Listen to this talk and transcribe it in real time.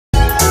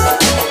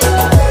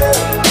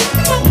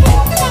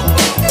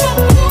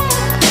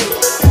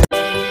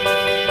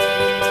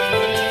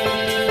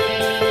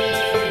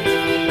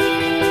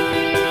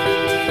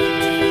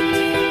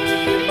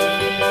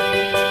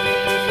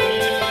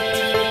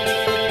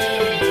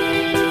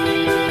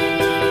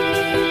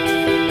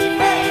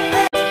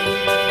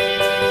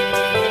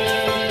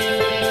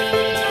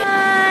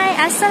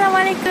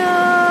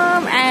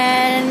Assalamualaikum,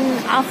 and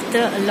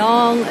after a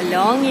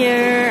long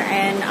year,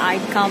 and I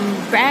come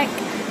back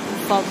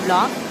for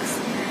vlogs.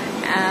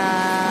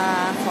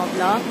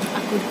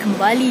 Aku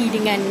kembali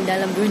dengan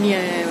dalam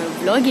dunia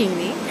vlogging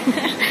ni.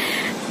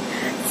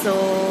 So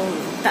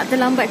tak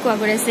terlambat aku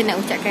rasa nak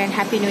ucapkan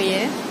Happy New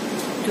Year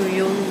to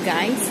you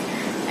guys.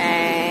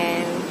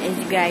 And as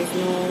you guys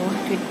know,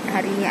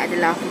 hari ni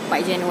adalah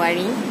 4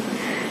 Januari.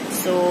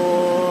 So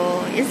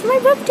it's my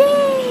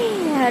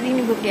birthday. Hari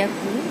ni birthday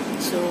aku.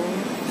 So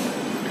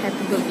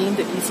happy birthday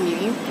untuk diri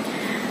sendiri.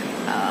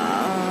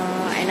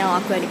 And now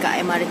aku ada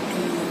kat MRT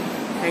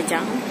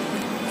Rajang.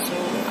 So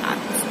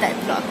aku start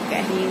vlog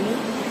kat hari ni,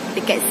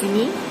 dekat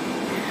sini.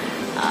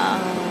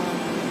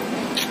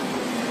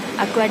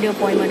 Aku ada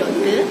appointment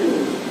doktor.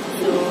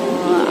 So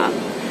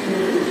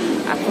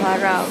aku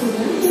harap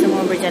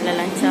semua berjalan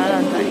lancar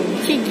lah kat hari ni.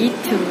 Macam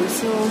gitu.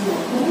 So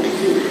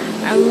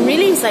I'm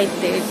really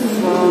excited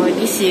for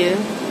this year.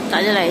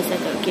 Tak adalah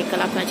excited. Okay,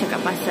 kalau aku nak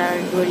cakap pasal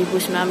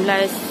 2019,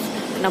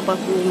 kenapa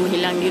aku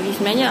menghilang diri,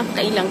 sebenarnya aku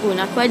tak hilang pun.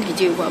 Aku ada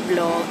je buat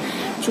vlog.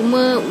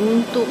 Cuma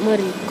untuk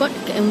merekod,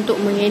 untuk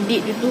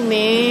mengedit itu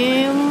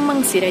memang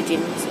si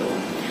rajin. So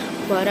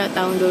aku harap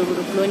tahun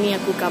 2020 ni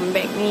aku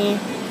comeback ni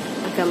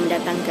akan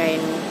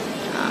mendatangkan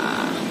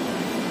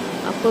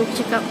apa aku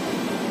cakap,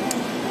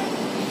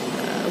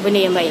 benda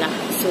yang baik lah.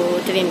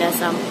 So train dah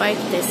sampai,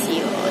 kita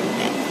see you on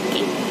that.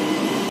 Okay.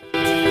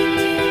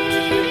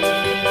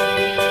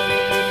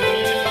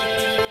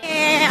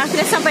 Aku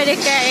dah sampai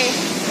dekat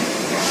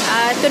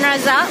Tun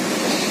Razak.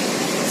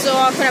 So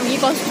aku nak pergi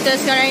ke hospital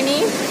sekarang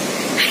ni.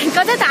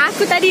 Kau tahu tak,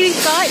 aku tadi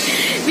record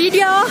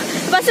video,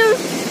 lepas tu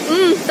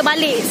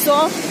terbalik.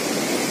 So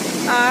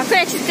aku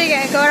nak cerita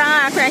kat korang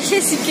lah. Aku nak share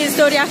sikit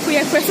story aku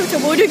yang aku rasa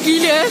macam bodoh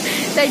gila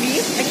tadi.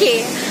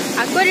 Okay,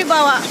 aku ada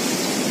bawa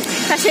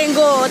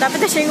Tashengo, tapi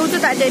Tashengo tu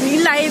tak ada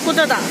nilai, kau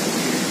tahu tak.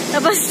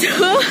 Lepas tu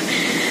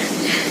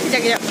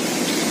Kejap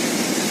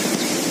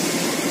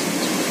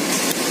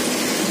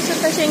So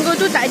Tashengo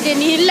tu tak ada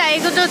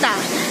nilai, kau tahu tak.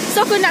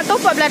 So aku nak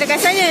top up lah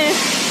dekat sana.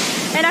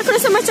 And aku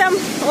rasa macam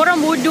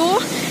orang bodoh.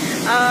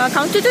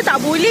 Counter tu tak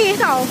boleh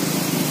tau,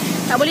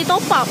 tak boleh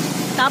top up.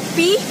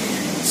 Tapi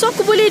so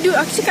aku boleh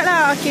aku cakap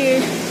lah, okay,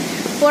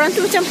 orang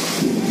tu macam,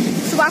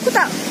 sebab aku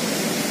tak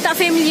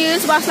familiar.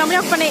 Sebab selama ni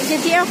aku pernah naik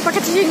JTF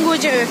pakai Tashengo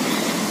je.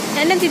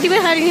 And then tiba-tiba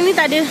hari ni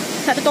tak ada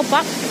top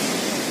up.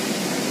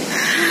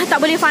 Tak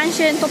boleh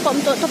function top up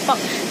untuk top up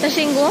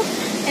Tashengo.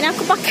 And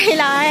aku pakai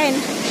lah kan.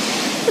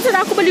 Betul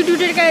tak, aku boleh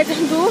duduk dekat atas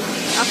tu.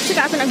 Aku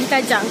cakap aku nak pergi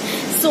Tajang.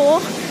 So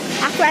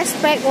aku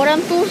expect orang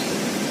tu,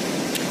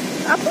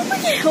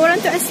 orang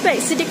tu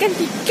expect sediakan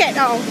tiket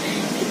tau.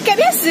 Tiket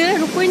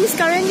biasa. Rupanya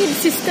sekarang ni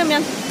sistem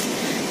yang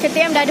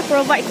KTM dah ada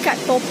provide kad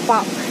top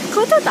up.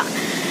 Kau tahu tak?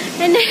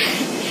 And then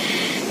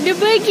dia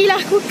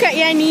bagilah aku kad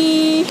yang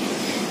ni.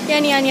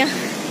 Yang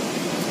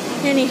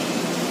ni.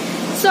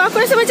 So aku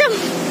rasa macam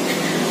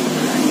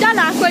dah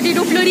lah aku ada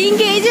RM20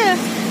 je.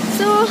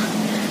 So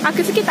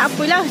aku fikir tak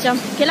apalah, macam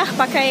okay lah,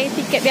 pakai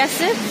tiket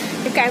biasa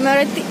dekat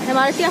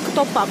MRT aku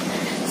top up.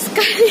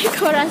 Sekali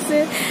kau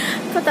rasa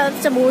kau tak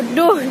macam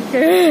bodoh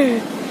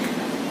ke?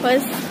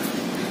 Pas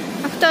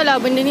aku tahu lah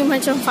benda ni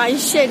macam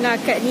function lah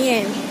kat ni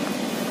kan.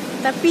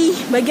 Tapi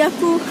bagi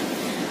aku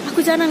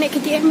jarang naik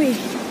KTM weh.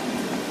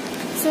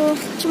 So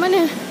macam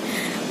mana?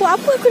 Buat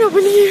apa aku dah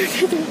beli?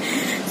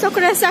 So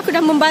aku rasa aku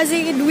dah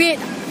membazir duit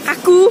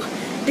aku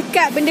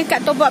dekat benda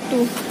kat top up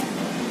tu.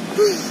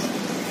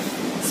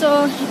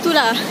 So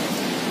itulah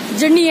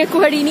journey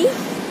aku hari ni.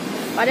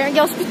 Pada nak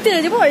pergi hospital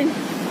je pun.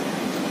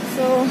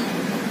 So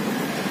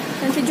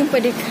nanti jumpa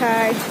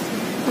dekat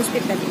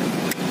hospital ni.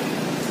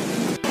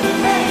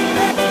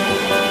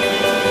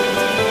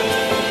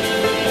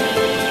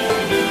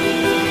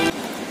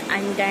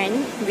 I'm done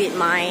with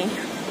my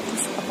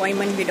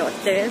appointment with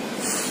doctor.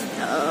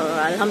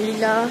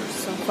 Alhamdulillah,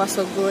 so far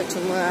so good.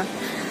 Cuma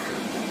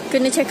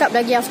kena check up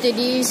lagi after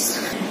this.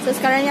 So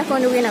sekarang ni aku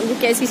on the way nak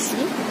pergi KLCC,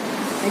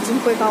 nak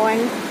jumpa kawan,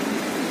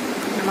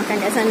 nak makan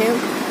kat sana.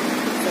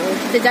 So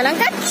kita jalan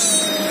kaki.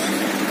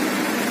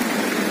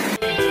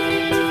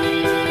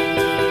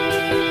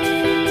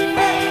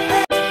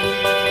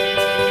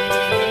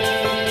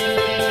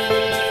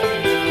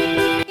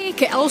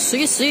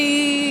 KLCC.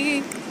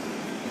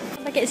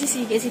 Sampai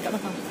KLCC kat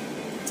belakang.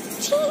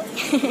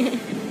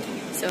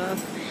 So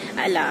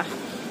alah,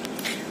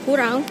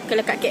 kurang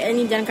kalau kat KL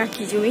ni jalan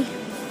kaki je weh.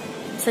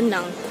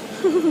 Senang.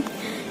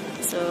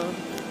 So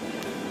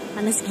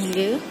panas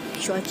gila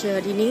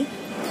cuaca hari ni.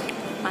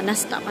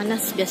 Panas tak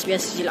panas,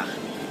 biasa-biasa je lah.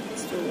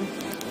 So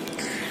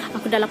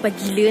aku dah lapar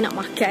gila nak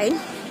makan.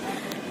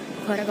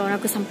 Aku harap kawan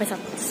aku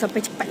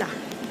sampai cepat lah,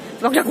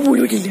 sebab aku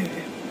bodoh gila.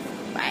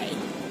 Bye.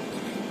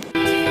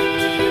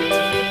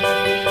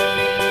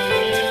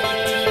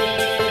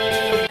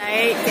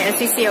 Naik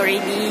KLCC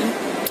already.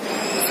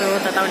 So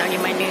tak tahu nak pergi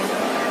mana.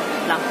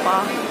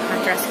 Lapar,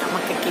 terus nak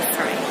makan cake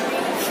fry.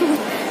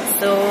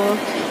 So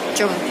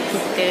jom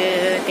kita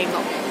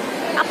tengok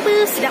apa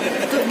sedap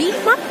untuk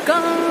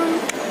dimakan.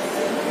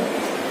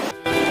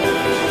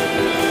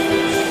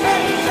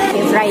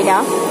 fry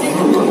dah.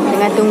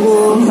 Tengah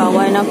tunggu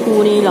kawan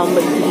aku ni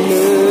lambat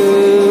gila.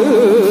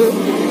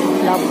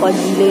 Lapar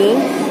gila.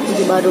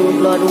 Dia baru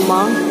keluar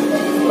rumah.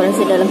 Aku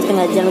rasa dalam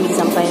setengah jam lagi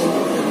sampai.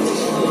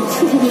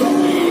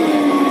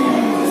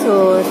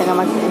 So tengah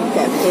makan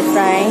kat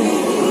K-fry.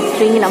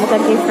 Teringin nak makan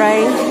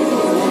K-fry.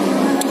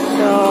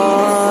 So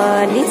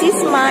this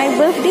is my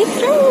birthday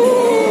treat.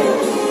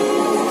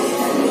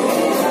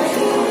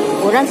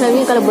 Orang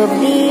selalu kalau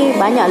birthday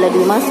banyaklah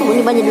duit masuk, ni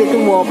banyak duit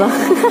keluar pula.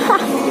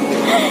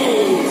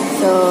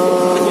 So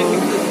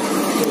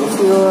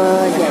je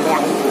lah.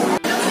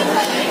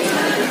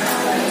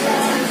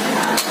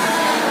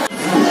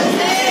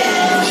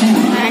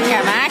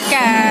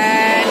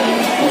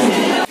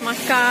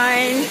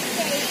 Makan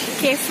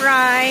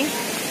K-fry.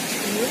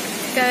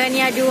 Sekarang ni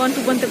ada orang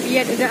tu pun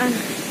terbiat juga.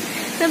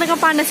 Tengah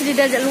panas dia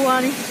dah ajak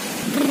luar ni.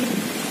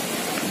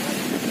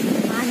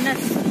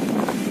 Panas.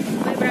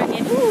 Baik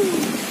berangin.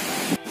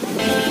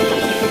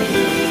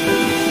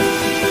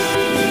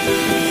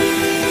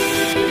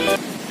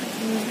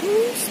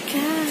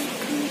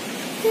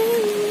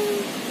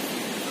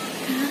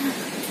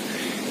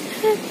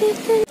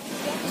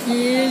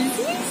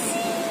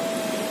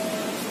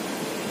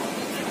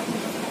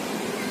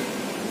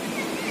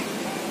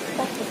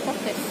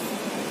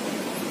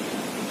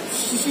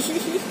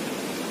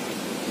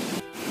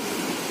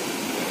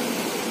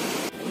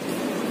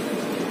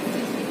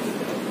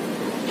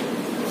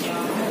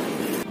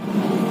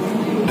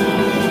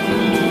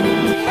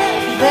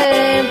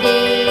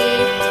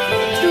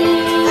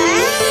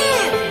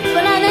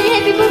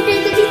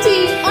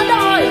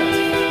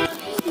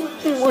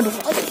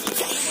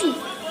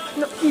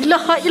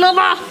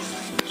 Ilah.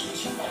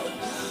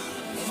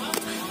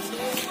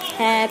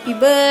 Happy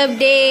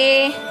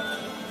birthday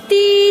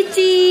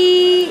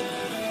Tici.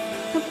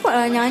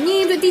 Nampaklah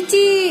nyanyi untuk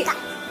Tici. 1,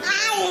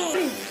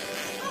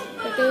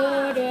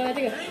 2,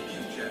 3.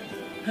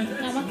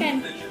 Nak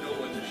makan.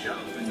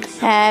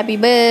 Happy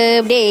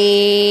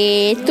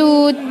birthday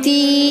to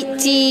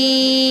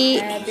Tici.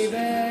 Happy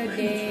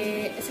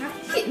birthday.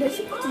 Sakit dah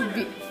siapa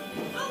cubit.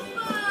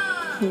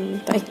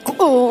 Tak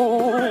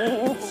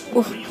ikut.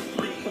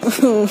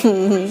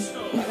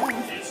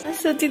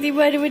 So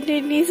tiba-tiba ada benda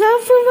ni.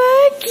 Siapa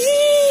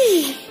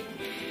bagi?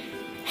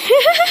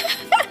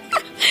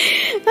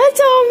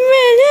 Macam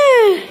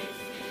omelnya.